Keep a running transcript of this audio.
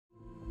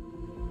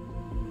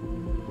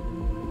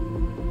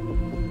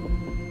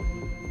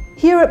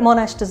Here at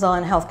Monash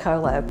Design Health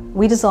Collab,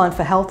 we design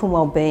for health and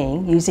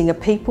wellbeing using a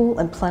people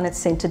and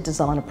planet-centred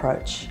design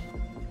approach.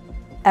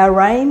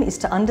 Our aim is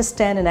to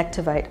understand and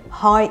activate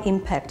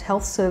high-impact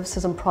health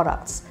services and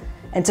products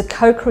and to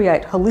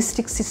co-create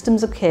holistic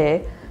systems of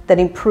care that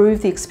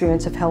improve the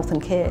experience of health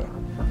and care.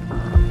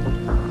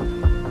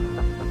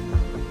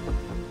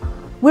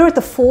 We're at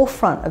the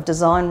forefront of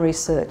design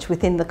research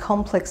within the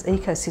complex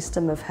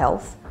ecosystem of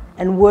health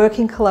and work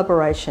in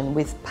collaboration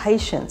with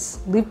patients,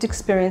 lived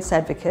experience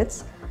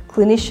advocates,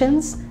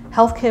 clinicians,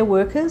 healthcare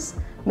workers,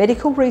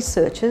 medical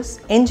researchers,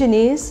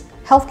 engineers,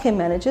 healthcare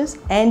managers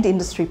and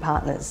industry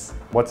partners.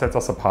 What sets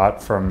us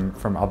apart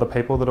from other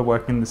people that are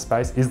working in this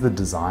space is the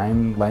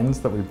design lens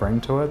that we bring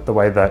to it, the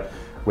way that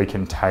we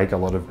can take a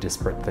lot of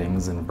disparate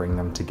things and bring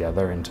them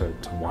together into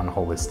one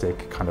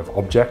holistic kind of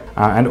object,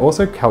 and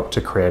also help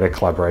to create a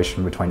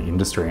collaboration between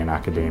industry and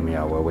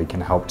academia where we can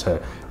help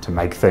to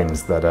make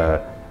things that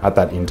are at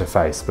that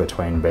interface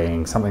between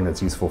being something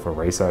that's useful for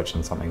research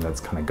and something that's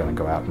kind of going to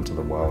go out into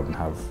the world and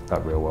have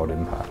that real world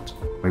impact.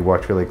 We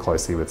worked really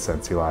closely with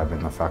SensiLab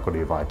in the Faculty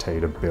of IT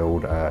to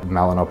build a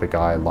melanopic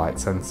eye light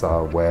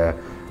sensor where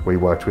we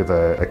worked with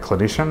a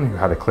clinician who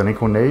had a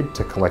clinical need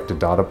to collect a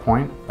data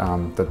point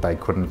that they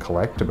couldn't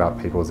collect about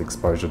people's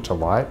exposure to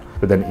light,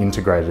 but then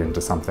integrate it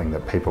into something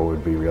that people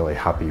would be really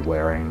happy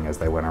wearing as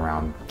they went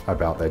around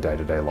about their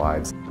day-to-day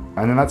lives.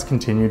 And then that's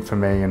continued for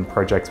me in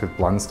projects with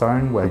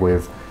Blundstone, where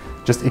we've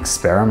just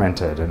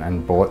experimented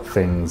and brought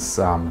things,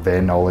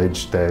 their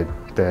knowledge,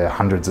 their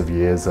hundreds of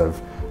years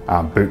of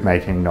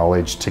bootmaking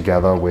knowledge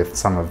together with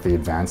some of the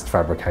advanced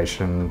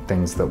fabrication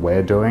things that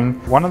we're doing.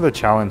 One of the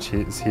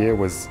challenges here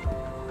was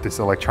this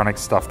electronic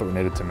stuff that we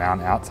needed to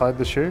mount outside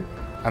the shoe.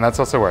 And that's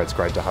also where it's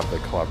great to have the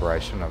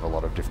collaboration of a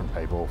lot of different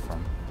people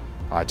from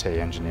IT,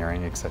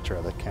 engineering,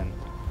 etc. that can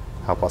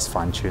help us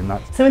fine-tune that.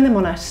 So in the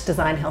Monash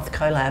Design Health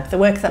Collab, the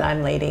work that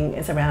I'm leading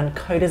is around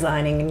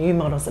co-designing new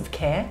models of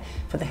care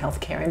for the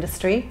healthcare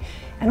industry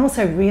and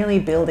also really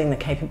building the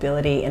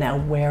capability in our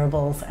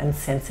wearables and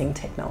sensing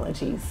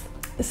technologies.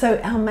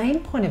 So our main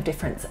point of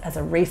difference as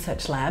a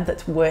research lab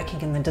that's working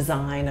in the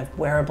design of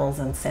wearables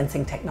and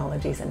sensing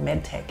technologies and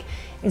MedTech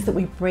is that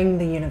we bring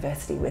the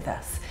university with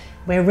us.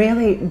 We're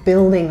really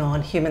building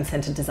on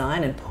human-centered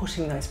design and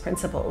pushing those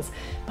principles,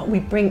 but we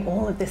bring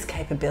all of this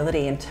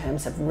capability in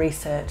terms of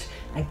research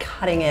and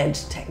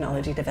cutting-edge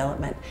technology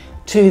development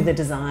to the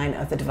design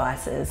of the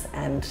devices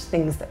and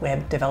things that we're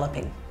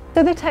developing.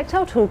 So the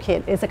Tactile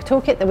Toolkit is a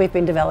toolkit that we've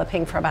been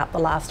developing for about the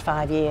last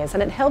 5 years,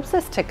 and it helps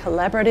us to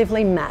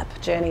collaboratively map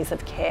journeys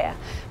of care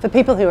for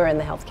people who are in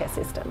the healthcare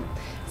system.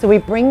 So we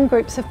bring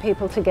groups of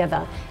people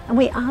together and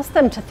we ask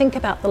them to think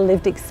about the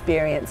lived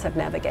experience of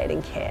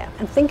navigating care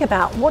and think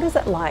about what is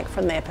it like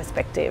from their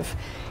perspective.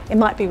 It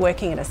might be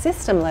working at a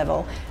system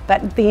level,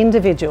 but the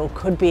individual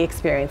could be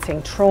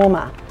experiencing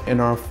trauma.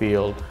 In our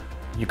field,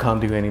 you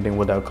can't do anything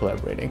without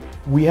collaborating.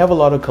 We have a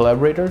lot of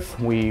collaborators.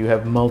 We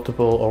have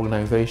multiple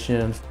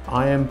organizations.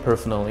 I am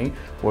personally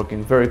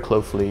working very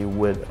closely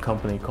with a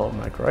company called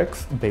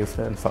MicroX based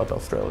in South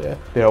Australia.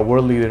 They are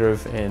world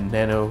leaders in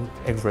nano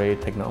X-ray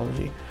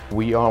technology.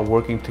 We are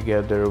working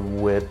together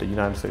with the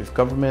United States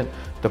government,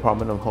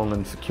 Department of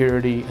Homeland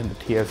Security and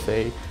the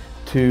TSA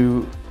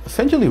to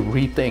essentially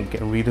rethink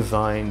and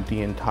redesign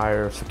the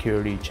entire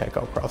security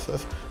checkout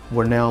process.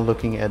 We're now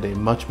looking at a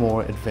much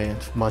more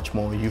advanced, much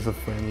more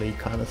user-friendly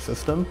kind of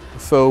system.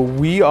 So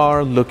we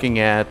are looking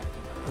at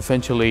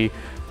essentially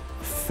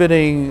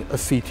fitting a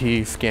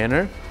CT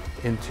scanner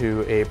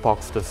into a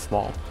box this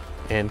small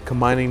and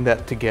combining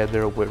that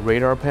together with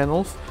radar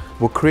panels.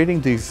 We're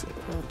creating these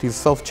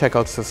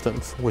self-checkout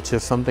systems, which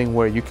is something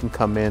where you can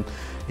come in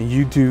and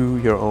you do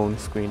your own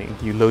screening.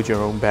 You load your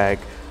own bag,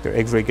 your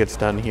X-ray gets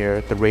done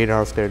here, the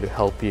radar's there to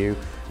help you.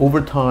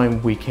 Over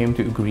time, we came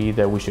to agree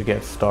that we should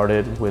get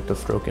started with the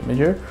stroke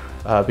imager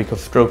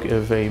because stroke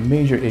is a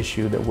major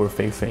issue that we're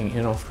facing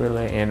in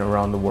Australia and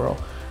around the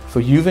world. So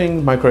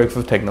using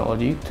MicroX's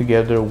technology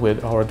together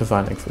with our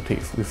design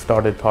expertise, we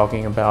started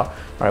talking about,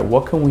 all right,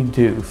 what can we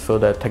do so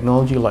that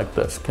technology like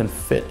this can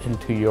fit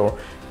into your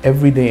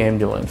everyday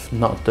ambulance,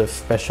 not this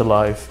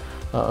specialized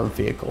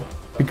vehicle.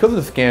 Because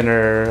the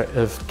scanner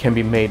can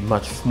be made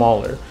much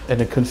smaller and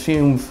it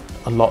consumes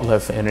a lot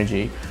less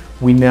energy,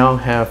 we now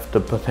have the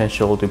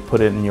potential to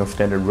put it in your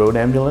standard road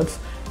ambulance,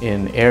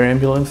 in air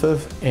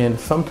ambulances, and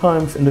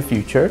sometimes in the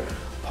future,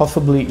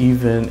 possibly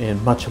even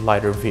in much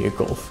lighter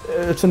vehicles.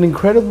 It's an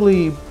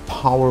incredibly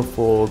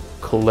powerful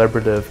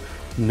collaborative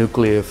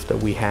nucleus that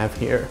we have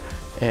here,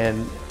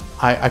 and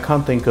I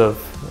can't think of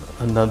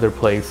another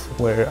place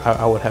where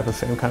I would have the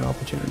same kind of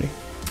opportunity.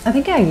 I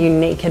think our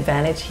unique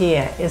advantage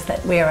here is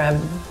that we're a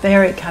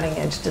very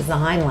cutting-edge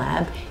design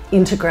lab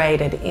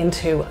integrated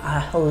into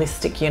a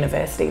holistic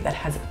university that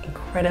has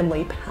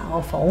incredibly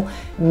powerful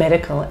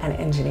medical and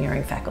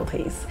engineering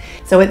faculties.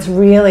 So it's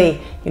really,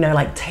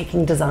 like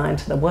taking design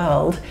to the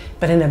world,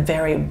 but in a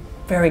very,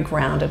 very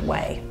grounded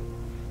way.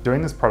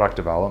 Doing this product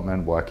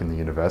development work in the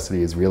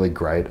university is really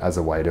great as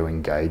a way to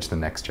engage the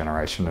next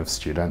generation of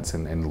students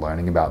in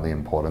learning about the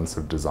importance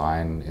of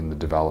design in the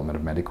development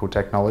of medical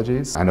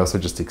technologies, and also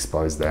just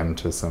expose them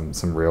to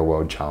some real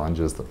world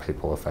challenges that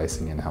people are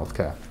facing in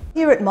healthcare.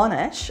 Here at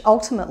Monash,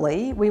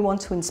 ultimately, we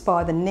want to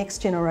inspire the next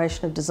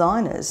generation of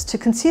designers to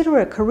consider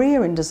a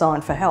career in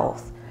design for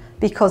health,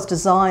 because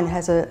design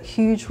has a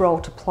huge role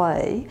to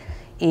play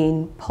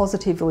in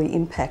positively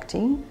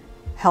impacting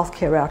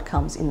healthcare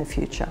outcomes in the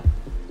future.